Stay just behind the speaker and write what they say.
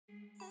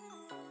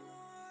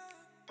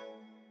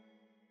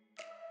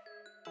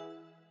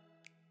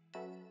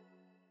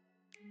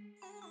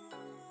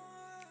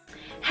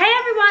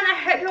everyone,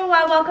 I hope you're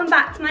well. Welcome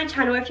back to my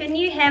channel. If you're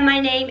new here, my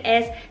name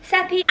is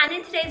Seppi, and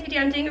in today's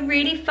video I'm doing a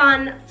really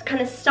fun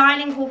kind of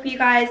styling haul for you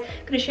guys.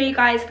 I'm going to show you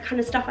guys the kind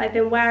of stuff I've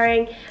been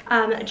wearing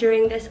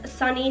during this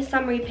sunny,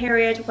 summery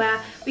period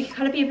where we can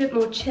kind of be a bit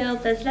more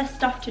chilled. There's less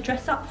stuff to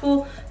dress up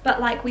for, but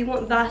like we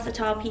want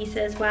versatile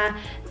pieces where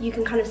you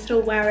can kind of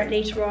still wear it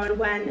later on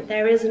when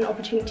there is an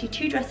opportunity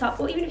to dress up,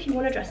 or even if you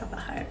want to dress up at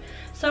home.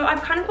 So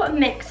I've kind of got a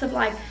mix of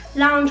like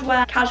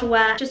loungewear, casual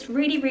wear, just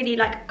really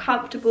like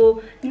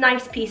comfortable,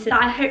 nice pieces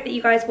that I hope that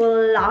you guys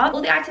will love.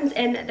 All the items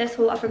in this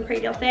haul are from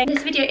PRETTYLITTLETHING.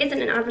 This video isn't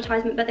an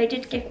advertisement, but they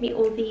did give me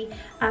all the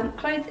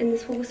clothes in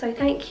this haul, so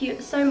thank you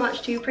so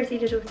much to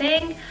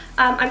PRETTYLITTLETHING.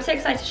 I'm so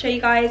excited to show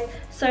you guys,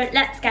 so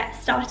let's get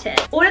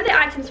started. All of the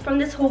items from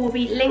this haul will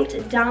be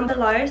linked down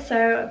below,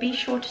 so be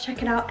sure to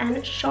check it out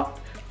and shop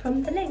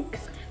from the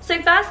links. So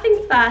first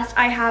things first,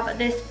 I have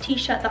this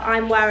t-shirt that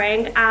I'm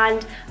wearing,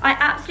 and I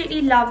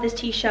absolutely love this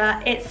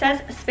t-shirt. It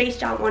says Space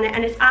Jam on it,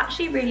 and it's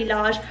actually really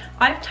large.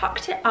 I've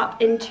tucked it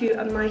up into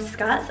my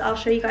skirt, so I'll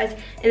show you guys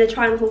in the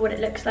try on haul what it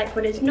looks like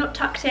when it's not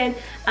tucked in.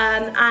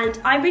 And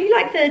I really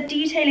like the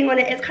detailing on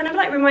it. It's kind of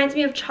like reminds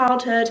me of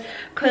childhood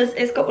because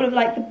it's got all of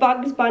like the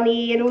Bugs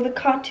Bunny and all the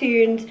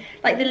cartoons,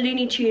 like the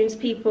Looney Tunes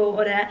people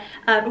on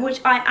it,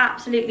 which I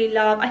absolutely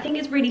love. I think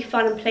it's really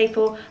fun and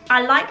playful.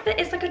 I like that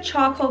it's like a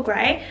charcoal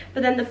grey,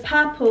 but then the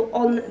purple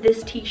on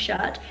this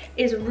t-shirt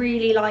is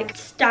really like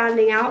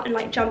standing out and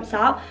like jumps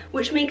out,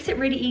 which makes it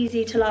really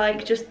easy to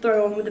like just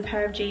throw on with a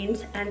pair of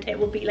jeans and it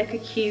will be like a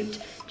cute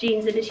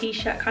jeans and a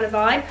t-shirt kind of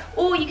vibe.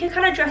 Or you can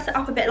kind of dress it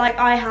up a bit like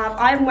I have.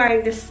 I'm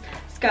wearing this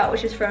skirt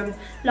which is from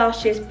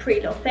last year's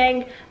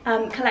PRETTYLITTLETHING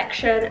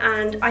collection,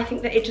 and I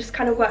think that it just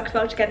kind of works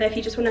well together if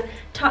you just want to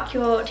tuck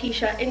your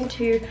t-shirt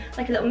into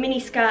like a little mini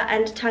skirt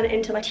and turn it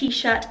into like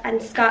t-shirt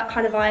and skirt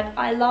kind of vibe.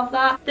 I love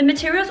that. The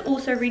material is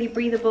also really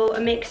breathable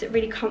and makes it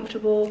really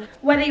comfortable,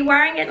 whether you're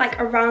wearing it like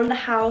around the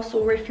house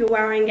or if you're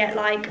wearing it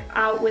like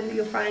out with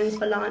your friends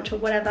for lunch or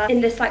whatever in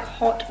this like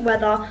hot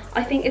weather.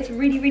 I think it's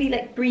really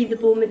like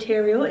breathable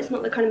material. It's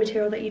not the kind of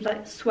material that you'd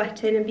like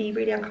sweat in and be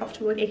really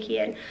uncomfortable and icky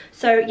in.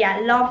 So yeah,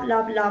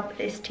 love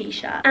this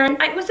t-shirt. And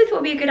I also thought it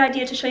would be a good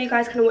idea to show you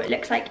guys kind of what it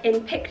looks like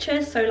in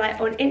pictures, so like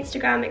on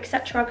Instagram,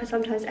 etc., because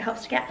sometimes it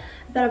helps to get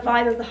a better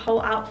vibe of the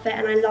whole outfit,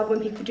 and I love when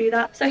people do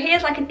that. So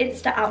here's like an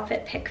Insta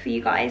outfit pic for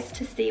you guys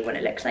to see what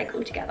it looks like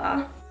all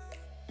together.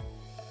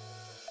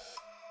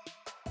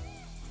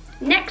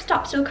 Next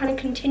up, still kind of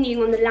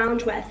continuing on the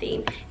loungewear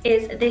theme,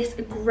 is this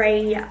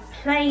grey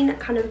plain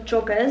kind of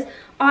joggers.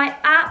 I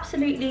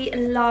absolutely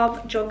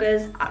love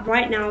joggers.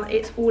 Right now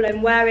it's all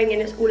I'm wearing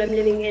and it's all I'm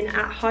living in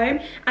at home,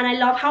 and I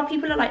love how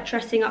people are like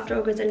dressing up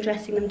joggers and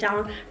dressing them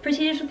down.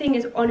 PRETTYLITTLETHING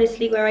is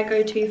honestly where I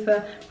go to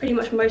for pretty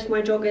much most of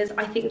my joggers.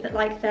 I think that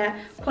like their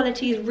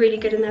quality is really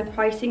good and their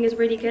pricing is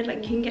really good.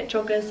 Like you can get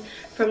joggers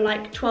from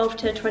like 12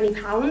 to 20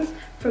 pounds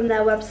from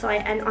their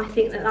website, and I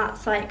think that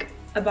that's like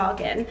a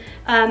bargain.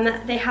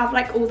 They have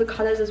like all the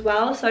colours as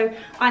well, so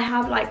I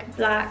have like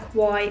black,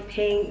 white,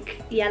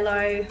 pink,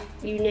 yellow,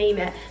 you name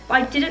it, but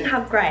I didn't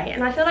have grey,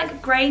 and I feel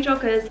like grey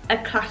joggers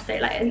are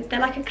classic, like they're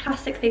like a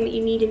classic thing that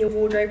you need in your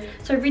wardrobe,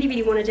 so I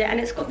really wanted it. And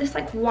it's got this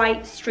like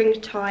white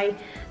string tie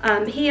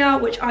here,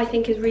 which I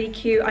think is really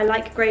cute. I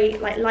like grey,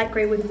 like light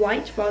grey with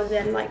white rather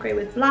than light grey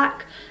with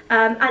black.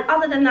 And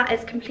other than that,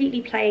 it's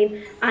completely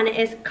plain and it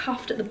is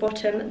cuffed at the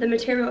bottom. The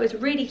material is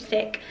really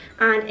thick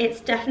and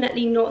it's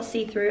definitely not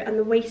see-through, and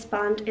the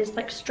waistband is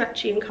like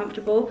stretchy and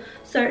comfortable,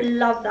 so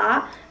love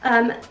that.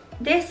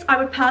 This I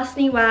would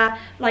personally wear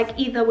like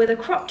either with a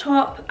crop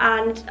top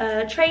and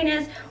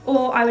trainers,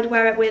 or I would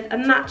wear it with a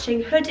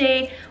matching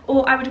hoodie,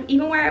 or I would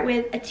even wear it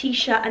with a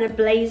t-shirt and a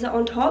blazer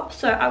on top.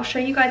 So I'll show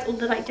you guys all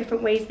the like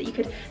different ways that you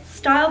could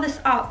style this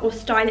up or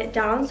style it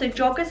down. So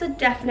joggers are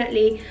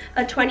definitely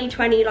a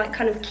 2020 like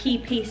kind of key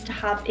piece to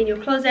have in your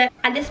closet,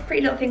 and this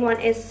PRETTYLITTLETHING one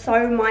is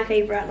so my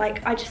favorite.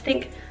 Like I just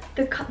think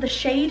the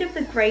shade of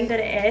the grey that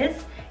it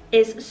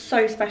is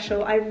so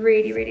special. I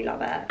really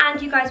love it. And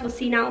you guys will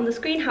see now on the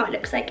screen how it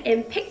looks like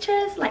in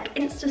pictures, like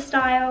Insta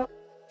style.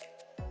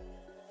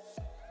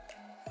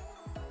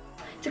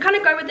 To kind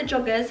of go with the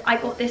joggers, I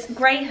got this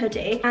grey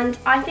hoodie, and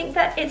I think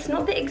that it's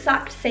not the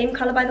exact same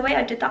colour, by the way.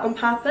 I did that on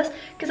purpose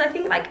because I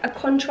think like a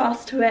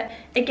contrast to it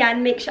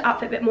again makes your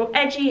outfit a bit more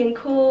edgy and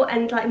cool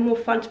and like more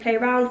fun to play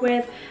around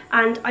with.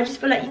 And I just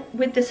feel like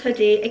with this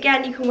hoodie,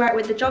 again, you can wear it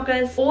with the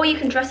joggers, or you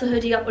can dress a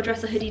hoodie up or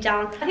dress a hoodie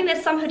down. I think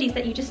there's some hoodies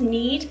that you just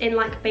need in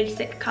like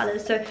basic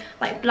colours, so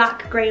like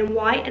black, grey and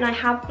white, and I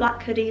have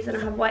black hoodies and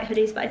I have white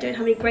hoodies, but I don't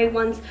have any grey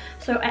ones,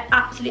 so I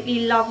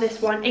absolutely love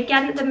this one.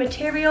 Again, the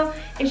material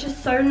is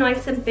just so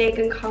nice and big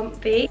and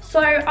comfy.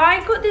 So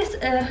I got this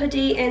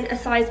hoodie in a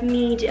size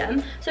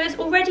medium, so it's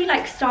already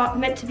like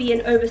meant to be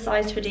an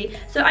oversized hoodie.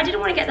 So I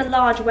didn't want to get the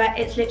large where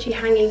it's literally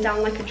hanging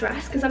down like a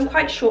dress, because I'm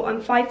quite short, I'm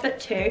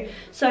 5'2",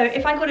 so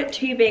if I got it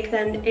too big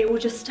then it will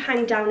just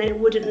hang down and it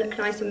wouldn't look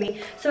nice on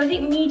me. So I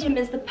think medium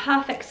is the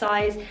perfect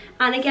size,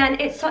 and again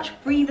it's such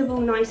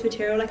breathable nice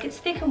material. Like it's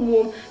thick and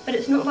warm, but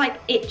it's not like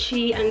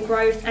itchy and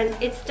gross, and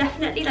it's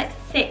definitely like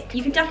thick.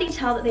 You can definitely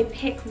tell that they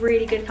pick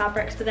really good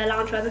fabrics for their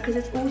loungewear because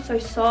it's all so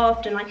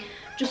soft and like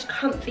just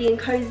comfy and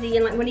cozy,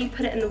 and like when you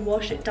put it in the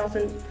wash it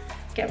doesn't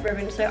get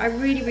ruined. So I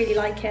really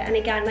like it, and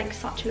again, like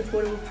such an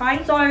affordable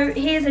price. So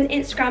here's an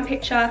Instagram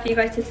picture for you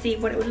guys to see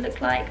what it would look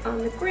like on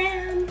the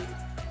gram.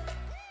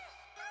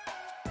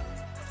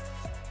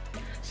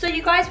 So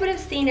you guys would have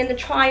seen in the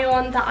try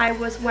on that I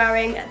was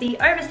wearing the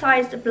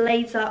oversized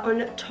blazer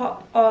on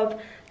top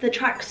of the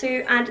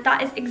tracksuit, and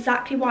that is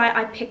exactly why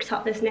I picked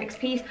up this next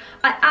piece.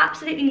 I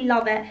absolutely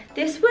love it.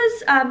 This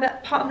was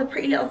part of the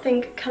Pretty Little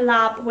Thing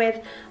collab with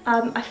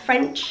a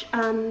French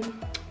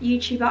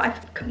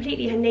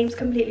YouTuber. Her name's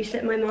completely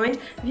slipped my mind.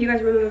 If you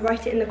guys remember,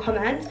 write it in the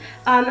comments.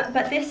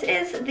 But this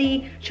is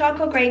the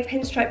charcoal grey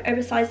pinstripe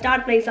oversized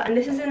dad blazer, and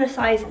this is in a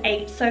size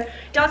 8, so it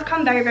does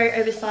come very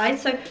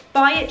oversized. So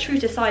buy it true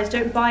to size,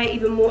 don't buy it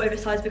even more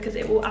oversized because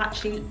it will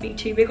actually be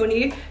too big on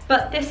you.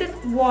 But this is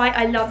why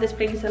I love this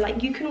blazer.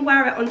 Like, you can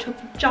wear it on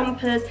top of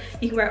jumpers,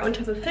 you can wear it on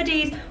top of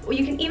hoodies, or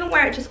you can even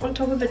wear it just on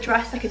top of a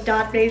dress, like a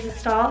dad blazer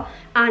style,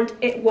 and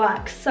it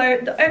works. So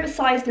the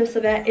oversizedness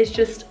of it is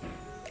just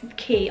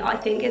key. I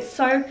think it's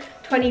so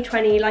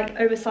 2020, like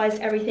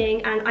oversized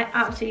everything, and I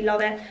absolutely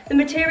love it. The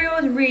material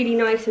is really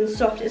nice and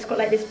soft. It's got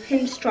like this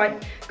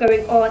pinstripe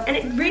going on, and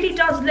it really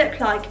does look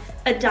like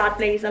a dad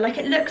blazer. Like,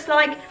 it looks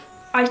like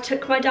I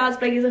took my dad's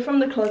blazer from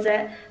the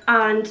closet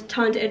and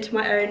turned it into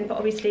my own, but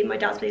obviously my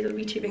dad's blazer would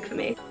be too big for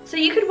me. So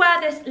you could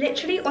wear this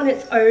literally on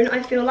its own,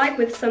 I feel like,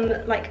 with some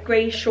like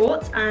grey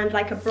shorts and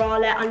like a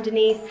bralette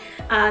underneath,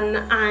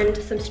 and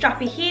some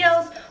strappy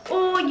heels,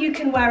 or you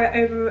can wear it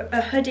over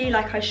a hoodie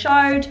like I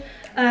showed,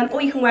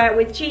 or you can wear it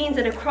with jeans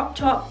and a crop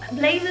top.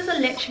 Blazers are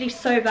literally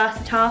so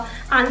versatile,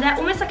 and they're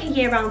almost like a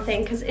year-round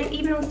thing, because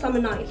even on summer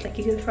nights, like,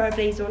 you can throw a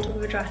blazer on top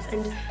of a dress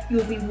and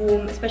you'll be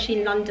warm, especially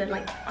in London.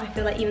 Like, I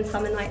feel like even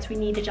summer nights we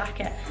need a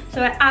jacket.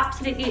 So I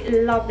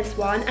absolutely love this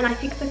one, and I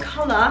think the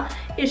colour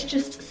is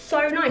just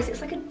so nice.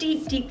 It's like a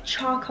deep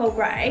charcoal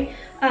grey.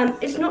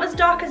 It's not as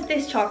dark as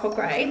this charcoal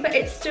grey, but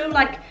it's still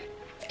like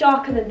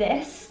darker than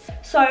this.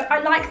 So I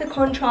like the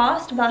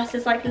contrast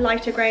versus like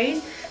lighter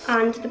greys,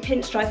 and the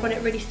pinstripe on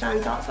it really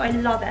stands out, so I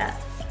love it.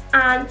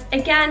 And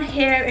again,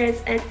 here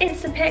is an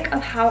Insta pic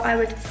of how I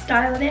would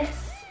style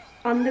this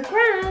on the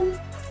gram.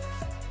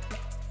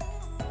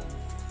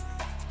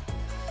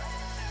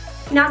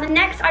 Now the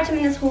next item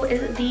in this haul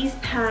is these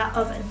pair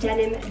of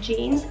denim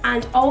jeans,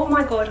 and oh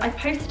my god, I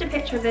posted a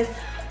picture of this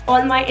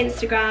on my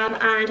Instagram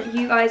and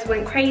you guys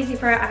went crazy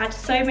for it. I had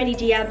so many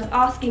DMs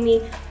asking me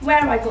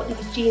where I got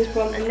these jeans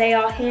from, and they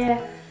are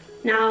here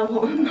now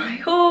on my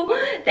haul.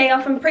 They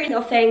are from Pretty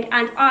Little Thing,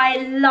 and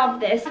I love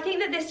this. I think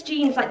that this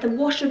jeans, like the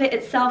wash of it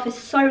itself is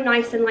so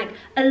nice, and like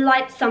a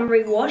light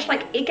summery wash.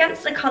 Like,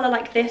 against a colour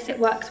like this it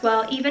works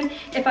well. Even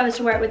if I was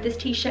to wear it with this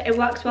t-shirt, it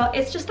works well.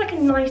 It's just like a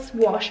nice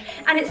wash,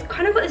 and it's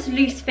kind of got this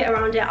loose fit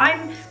around it.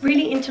 I'm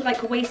really into like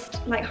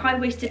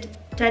high-waisted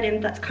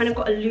denim that's kind of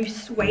got a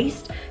loose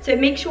waist, so it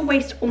makes your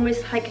waist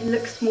almost like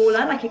look smaller.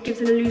 Like, it gives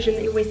an illusion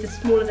that your waist is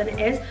smaller than it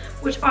is,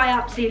 which I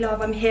absolutely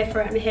love. I'm here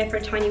for it. I'm here for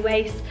a tiny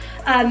waist.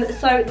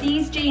 So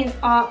these jeans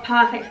are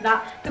perfect for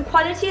that. The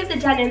quality of the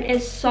denim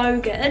is so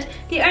good.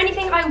 The only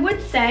thing I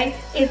would say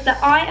is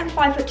that I am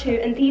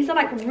 5'2", and these are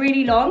like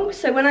really long,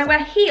 so when I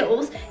wear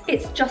heels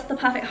it's just the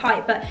perfect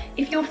height. But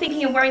if you're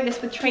thinking of wearing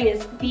this with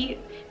trainers,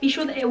 be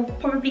sure that it will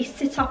probably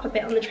sit up a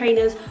bit on the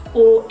trainers,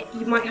 or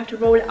you might have to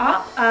roll it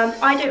up.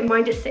 I don't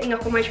mind it sitting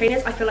up on my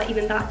trainers. I feel like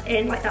even that's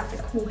that's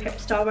a cool hip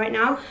style right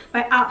now.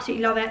 But I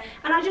absolutely love it,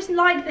 and I just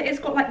like that it's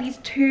got like these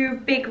two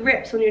big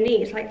rips on your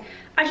knees. Like,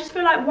 I just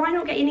feel like, why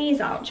not get your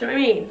knees out? Do you know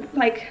what I mean?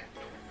 Like,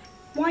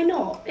 why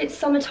not? It's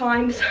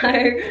summertime,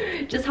 so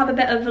just have a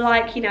bit of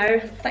like, you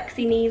know,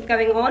 sexy knees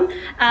going on.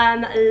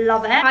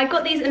 Love it. I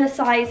got these in a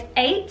size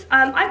 8.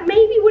 I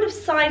maybe would have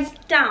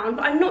sized down,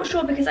 but I'm not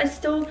sure, because I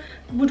still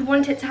would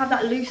want it to have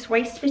that loose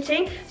waist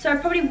fitting, so I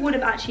probably would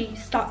have actually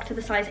stuck to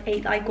the size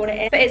 8 that I got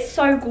it in. But it's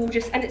so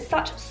gorgeous, and it's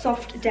such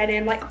soft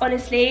denim. Like,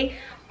 honestly,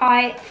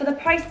 for the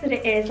price that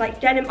it is, like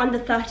denim under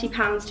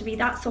 £30 to be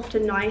that soft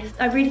and nice,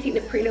 I really think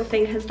that Pretty Little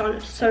Thing has done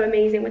so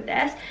amazing with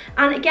this.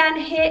 And again,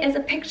 here is a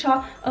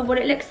picture of what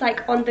it looks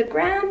like on the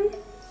gram.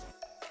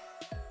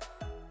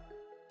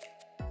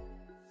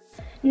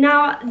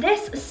 Now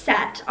this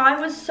set, I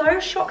was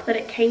so shocked that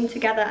it came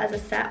together as a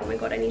set. Oh my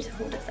god, I need to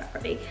hold it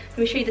separately. Let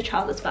me show you the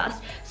trousers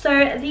first.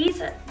 So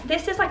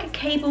this is like a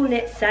cable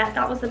knit set.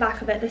 That was the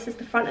back of it, this is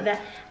the front of it,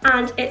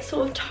 and it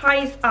sort of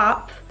ties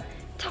up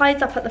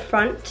at the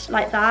front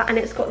like that, and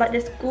it's got like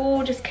this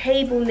gorgeous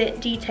cable knit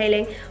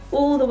detailing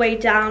all the way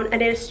down,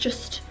 and it's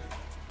just,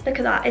 look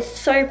at that, it's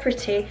so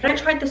pretty. When I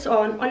tried this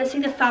on, honestly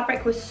the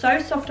fabric was so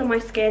soft on my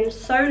skin,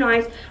 so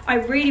nice. I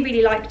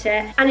really liked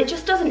it, and it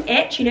just doesn't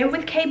itch. You know,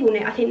 with cable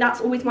knit, I think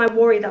that's always my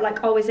worry, that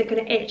like, oh, is it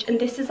gonna itch? And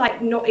this is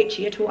like not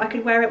itchy at all. I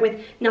could wear it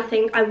with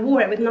nothing. I wore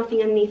it with nothing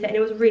underneath it, and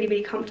it was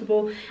really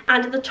comfortable.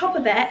 And at the top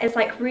of it is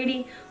like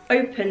really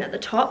open at the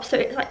top, so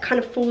it like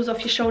kind of falls off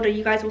your shoulder.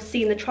 You guys will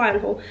see in the try on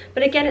haul,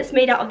 but again, it's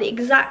made out of the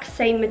exact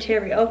same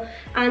material,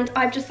 and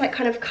I've just like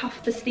kind of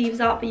cuffed the sleeves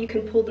up, but you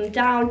can pull them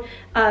down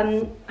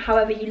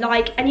however you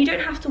like, and you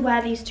don't have to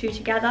wear these two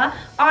together.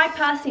 I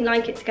personally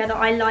like it together.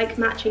 I like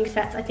matching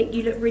sets. I think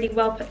you look really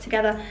well put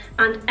together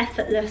and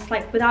effortless,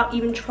 like without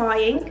even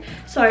trying.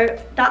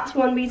 So that's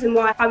one reason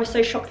why I was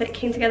so shocked that it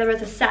came together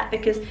as a set,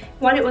 because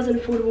one, it was an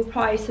affordable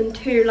price, and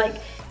two, like,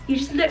 you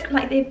just look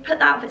like they put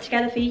the outfit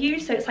together for you,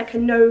 so it's like a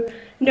no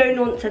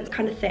nonsense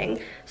kind of thing.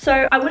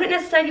 So I wouldn't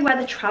necessarily wear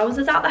the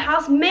trousers out the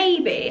house,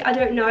 maybe, I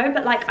don't know,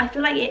 but like I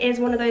feel like it is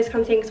one of those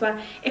kind of things where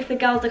if the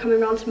girls are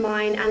coming around to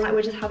mine and like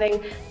we're just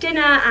having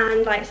dinner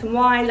and like some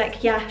wine,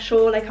 like yeah,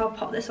 sure, like I'll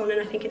pop this on,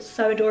 and I think it's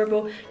so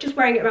adorable. Just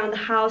wearing it around the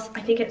house,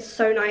 I think it's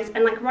so nice.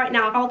 And like right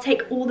now, I'll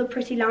take all the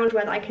pretty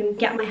loungewear that I can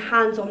get my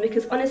hands on,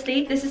 because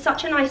honestly, this is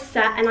such a nice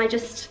set, and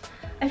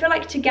I feel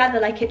like together,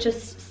 like it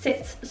just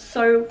sits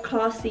so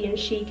classy and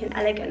chic and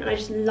elegant, and I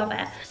just love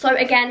it. So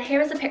again, here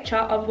is a picture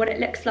of what it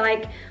looks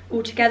like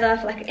all together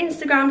for like an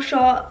Instagram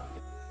shot.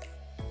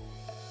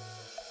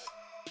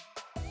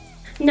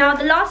 Now,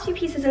 the last few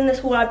pieces in this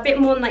haul are a bit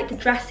more on like the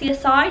dressier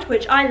side,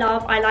 which I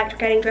love. I liked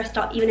getting dressed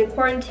up even in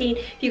quarantine.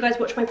 If you guys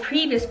watch my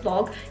previous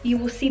vlog, you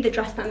will see the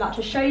dress that I'm about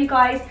to show you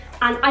guys.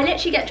 And I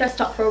literally get dressed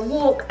up for a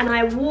walk, and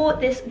I wore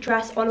this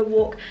dress on a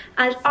walk,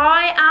 and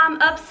I am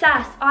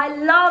obsessed. I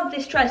love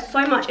this dress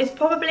so much. It's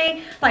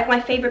probably like my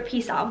favorite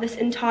piece out of this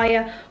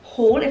entire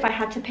haul if I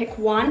had to pick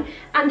one.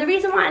 And the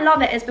reason why I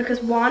love it is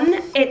because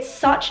one, it's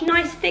such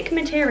nice thick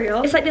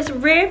material. It's like this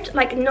ribbed,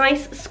 like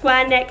nice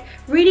square neck,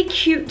 really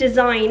cute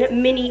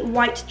design mini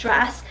white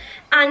dress,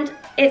 and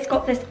it's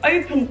got this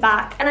open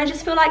back, and I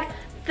just feel like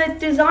the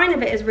design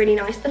of it is really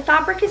nice. The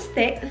fabric is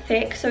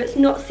thick, so it's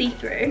not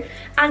see-through,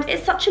 and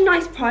it's such a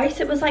nice price.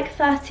 It was like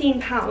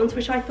 £13,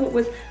 which I thought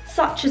was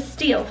such a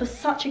steal for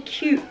such a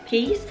cute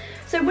piece.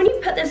 So when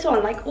you put this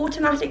on, like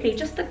automatically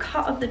just the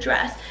cut of the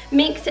dress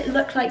makes it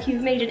look like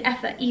you've made an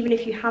effort even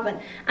if you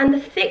haven't. And the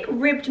thick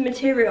ribbed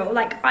material,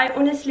 like I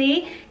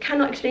honestly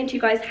cannot explain to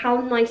you guys how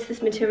nice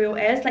this material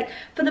is. Like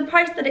for the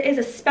price that it is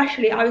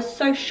especially, I was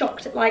so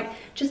shocked at like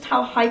just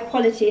how high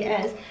quality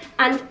it is.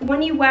 And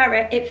when you wear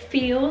it, it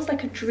feels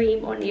like a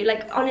dream on you.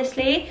 Like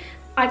honestly,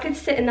 I could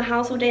sit in the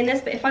house all day in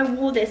this, but if I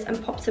wore this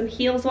and popped some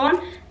heels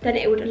on, then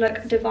it would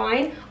look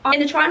divine. In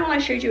the try on haul I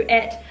showed you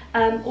it,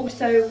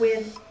 also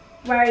with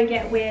wearing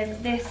it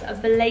with this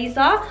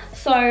blazer,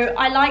 so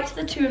I liked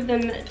the two of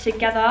them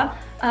together.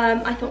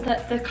 I thought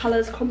that the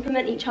colours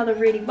complement each other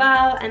really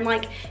well, and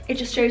like it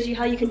just shows you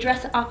how you can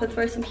dress it up and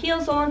throw some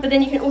heels on, but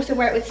then you can also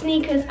wear it with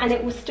sneakers and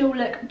it will still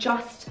look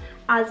just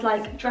as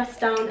like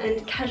dressed down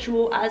and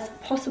casual as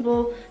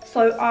possible.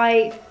 So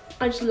I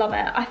just love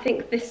it. I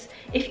think this,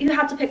 if you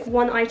had to pick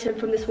one item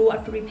from this haul,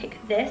 I'd probably pick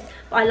this,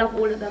 but I love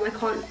all of them. I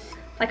can't,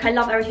 like, I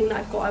love everything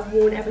that I've got. I've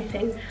worn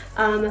everything,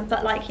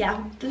 but like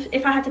yeah,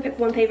 if I had to pick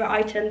one favorite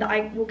item that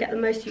I will get the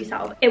most use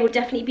out of, it would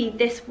definitely be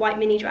this white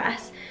mini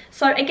dress.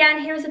 So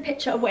again, here is a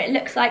picture of what it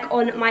looks like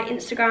on my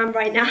Instagram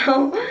right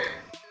now.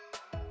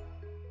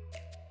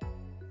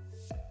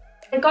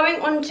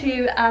 Going on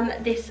to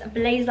this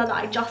blazer that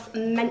I just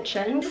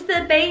mentioned. This is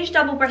the beige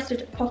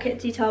double-breasted pocket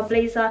detail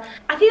blazer.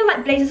 I feel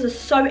like blazers are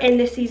so in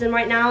this season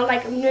right now.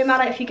 Like no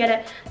matter if you get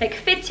it like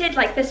fitted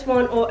like this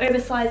one or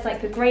oversized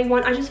like the grey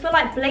one, I just feel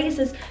like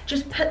blazers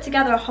just put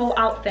together a whole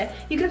outfit.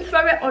 You can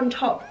throw it on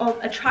top of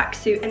a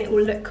tracksuit and it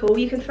will look cool.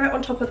 You can throw it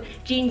on top of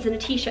jeans and a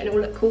t-shirt and it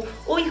will look cool.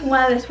 Or you can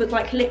wear this with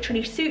like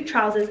literally suit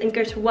trousers and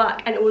go to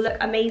work and it will look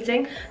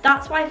amazing.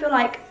 That's why I feel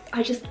like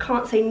I just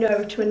can't say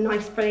no to a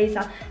nice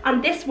blazer.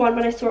 And this one,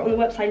 when I saw it on the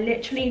website,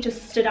 literally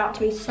just stood out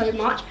to me so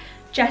much.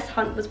 Jess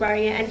Hunt was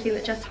wearing it. Anything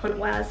that Jess Hunt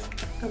wears,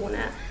 I want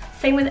it.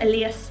 Same with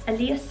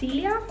Aaliyah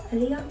Celia?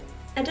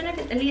 I don't know if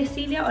it's Aaliyah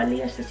Celia or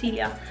Aaliyah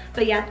Cecilia,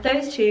 but yeah,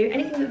 those two,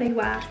 anything that they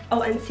wear.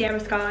 Oh, and Sierra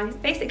Sky.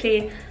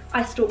 Basically,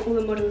 I stalk all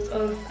the models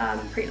of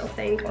Pretty Little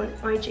Thing on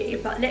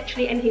IG, but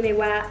literally anything they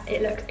wear,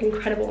 it looks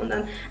incredible on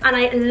them. And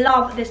I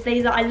love this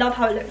blazer. I love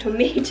how it looked on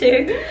me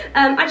too.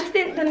 I just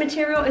think the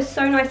material is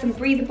so nice and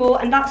breathable,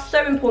 and that's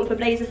so important for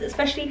blazers,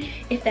 especially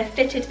if they're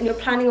fitted and you're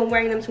planning on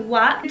wearing them to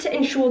work, to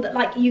ensure that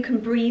like you can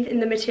breathe in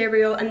the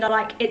material and that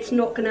like it's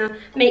not gonna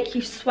make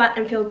you sweat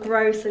and feel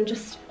gross and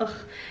just ugh.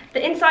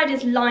 The inside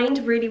is lined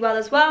really well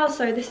as well,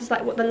 so this is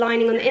like what the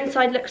lining on the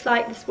inside looks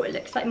like. This is what it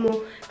looks like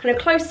more kind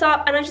of close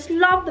up, and I just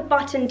love the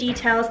button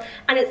details,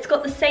 and it's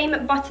got the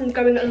same buttons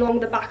going along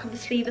the back of the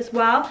sleeve as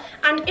well,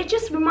 and it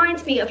just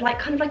reminds me of like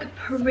kind of like a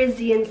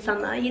Parisian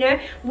summer, you know.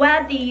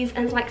 Wear these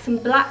and like some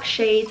black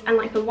shades and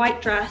like the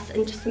white dress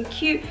and just some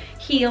cute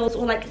heels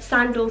or like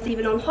sandals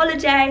even on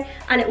holiday,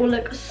 and it will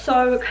look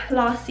so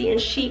classy and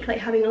chic, like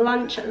having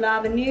lunch at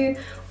L'Avenue.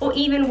 Or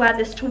even wear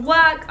this to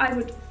work. I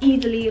would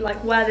easily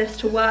like wear this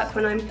to work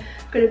when I'm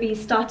going to be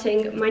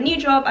starting my new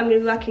job. I'm going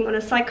to be working on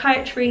a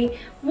psychiatry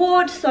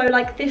ward, so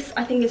like this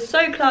I think is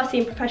so classy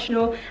and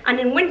professional. And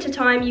in winter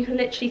time you can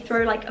literally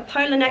throw like a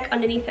polo neck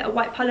underneath it, a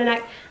white polo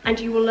neck, and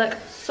you will look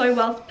so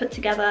well put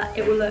together.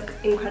 It will look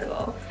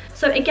incredible.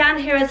 So again,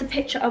 here is a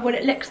picture of what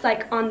it looks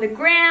like on the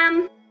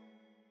gram.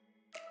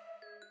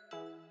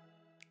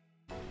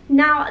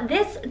 Now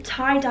this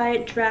tie-dye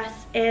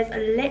dress is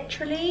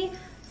literally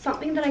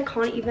something that I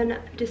can't even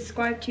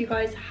describe to you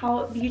guys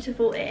how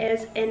beautiful it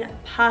is in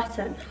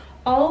person.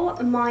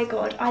 Oh my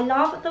god, I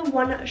love the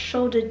one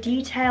shoulder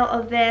detail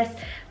of this.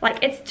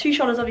 Like, it's two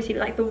shoulders obviously,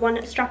 but like the one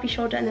strappy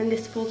shoulder and then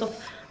this falls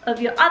off of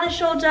your other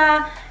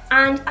shoulder.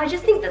 And I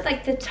just think that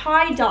like the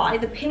tie-dye,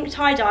 the pink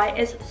tie-dye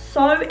is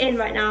so in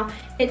right now.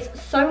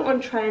 It's so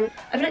on trend.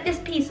 I feel like this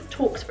piece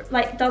talks,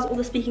 like does all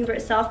the speaking for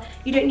itself.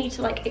 You don't need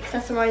to like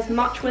accessorize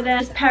much with it.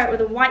 Just pair it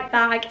with a white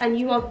bag and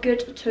you are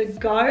good to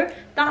go.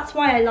 That's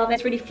why I love it.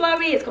 It's really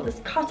flowy. It's got this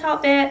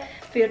cutout bit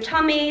for your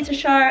tummy to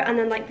show, and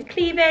then like the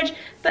cleavage,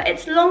 but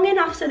it's long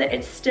enough so that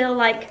it's still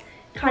like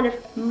kind of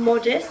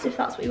modest, if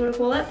that's what you want to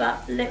call it,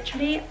 but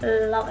literally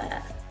love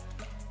it.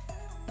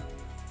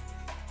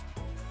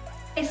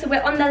 Okay, so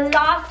we're on the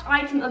last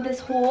item of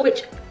this haul,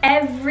 which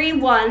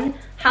everyone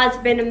has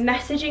been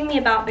messaging me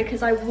about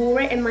because I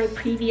wore it in my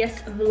previous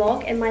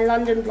vlog, in my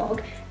London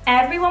vlog.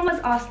 Everyone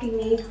was asking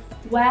me,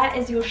 where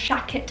is your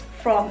shacket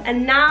from?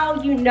 And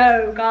now you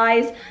know,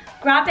 guys.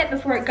 Grab it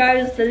before it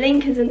goes, the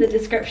link is in the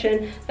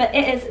description, but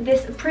it is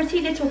this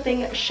Pretty Little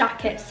Thing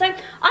shacket. So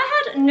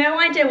I had no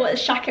idea what a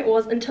shacket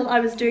was until I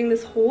was doing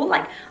this haul.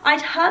 Like,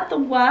 I'd heard the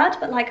word,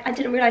 but like I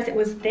didn't realize it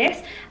was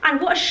this. And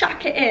what a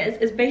shacket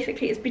is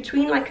basically, it's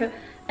between like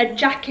a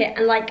jacket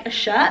and like a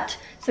shirt,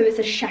 so it's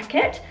a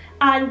shacket.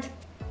 And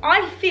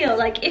I feel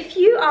like if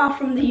you are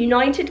from the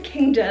United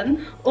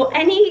Kingdom or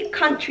any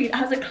country that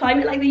has a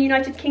climate like the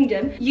United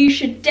Kingdom, you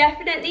should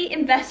definitely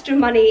invest your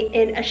money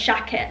in a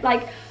shacket.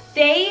 Like,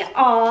 they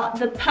are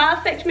the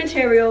perfect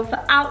material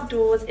for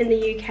outdoors in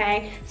the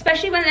UK,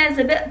 especially when there's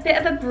a bit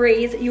of a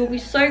breeze. You'll be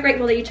so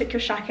grateful that you took your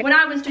shacket. When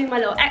I was doing my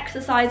little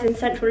exercise in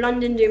central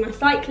London, doing my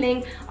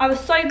cycling, I was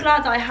so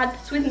glad that I had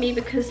this with me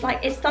because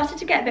like it started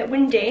to get a bit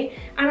windy,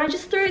 and I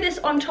just threw this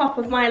on top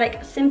of my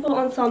like simple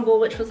ensemble,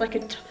 which was like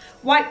a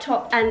white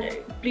top and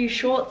blue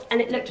shorts,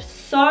 and it looked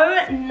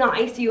so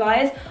nice, you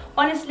guys.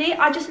 Honestly,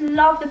 I just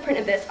love the print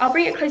of this. I'll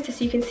bring it closer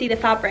so you can see the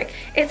fabric.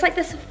 It's like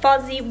this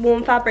fuzzy,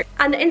 warm fabric,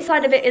 and the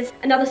inside of it is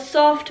another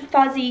soft,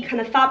 fuzzy kind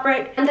of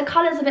fabric. And the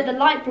colors of it, the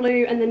light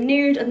blue and the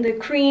nude and the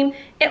cream,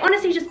 it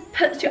honestly just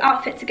puts your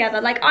outfit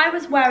together. Like, I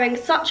was wearing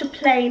such a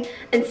plain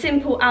and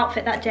simple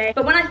outfit that day,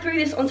 but when I threw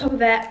this on top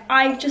of it,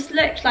 I just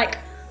looked like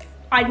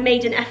I'd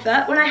made an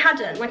effort when I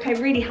hadn't, like I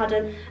really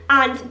hadn't.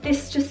 And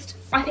this just,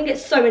 I think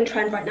it's so in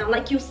trend right now.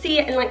 Like, you'll see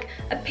it in like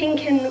a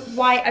pink and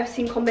white I've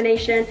seen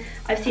combination.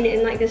 I've seen it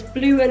in like this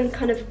blue and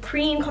kind of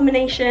cream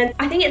combination.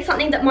 I think it's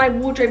something that my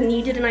wardrobe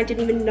needed and I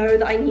didn't even know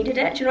that I needed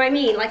it. Do you know what I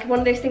mean? Like one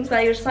of those things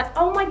where you're just like,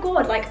 oh my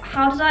god, like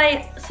how did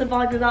I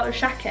survive without a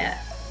shacket?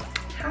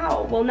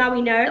 How? Well, now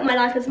we know. My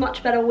life is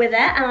much better with it,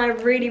 and I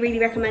really, really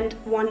recommend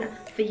one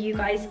for you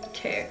guys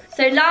too.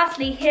 So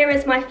lastly, here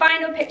is my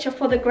final picture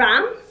for the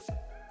gram.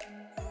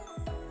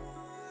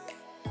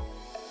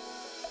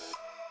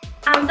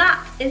 And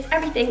that is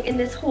everything in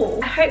this haul.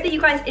 I hope that you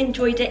guys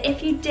enjoyed it.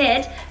 If you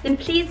did, then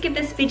please give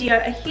this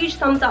video a huge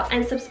thumbs up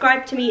and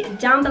subscribe to me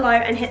down below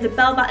and hit the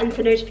bell button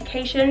for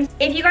notifications.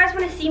 If you guys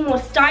want to see more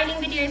styling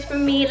videos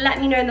from me, let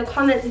me know in the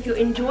comments if you're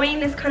enjoying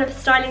this kind of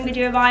styling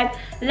video vibe.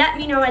 Let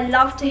me know. I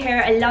love to hear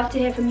it. I love to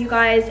hear from you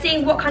guys,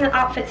 seeing what kind of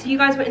outfits you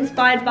guys were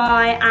inspired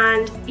by.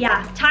 And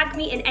yeah, tag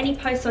me in any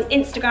posts on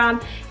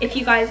Instagram if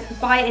you guys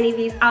buy any of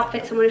these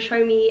outfits and want to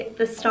show me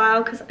the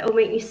style, because it will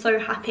make me so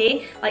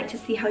happy, like to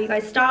see how you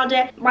guys styled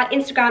it. My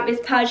Instagram is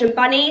Persian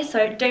Bunny,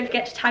 so don't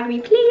forget to tag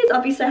me, please.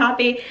 I'll be so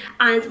happy.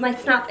 And my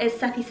Snap is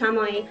Seppi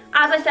Samoi.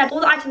 As I said,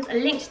 all the items are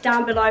linked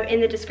down below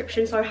in the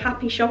description, so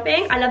happy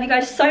shopping. I love you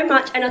guys so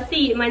much, and I'll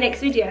see you in my next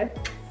video.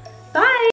 Bye!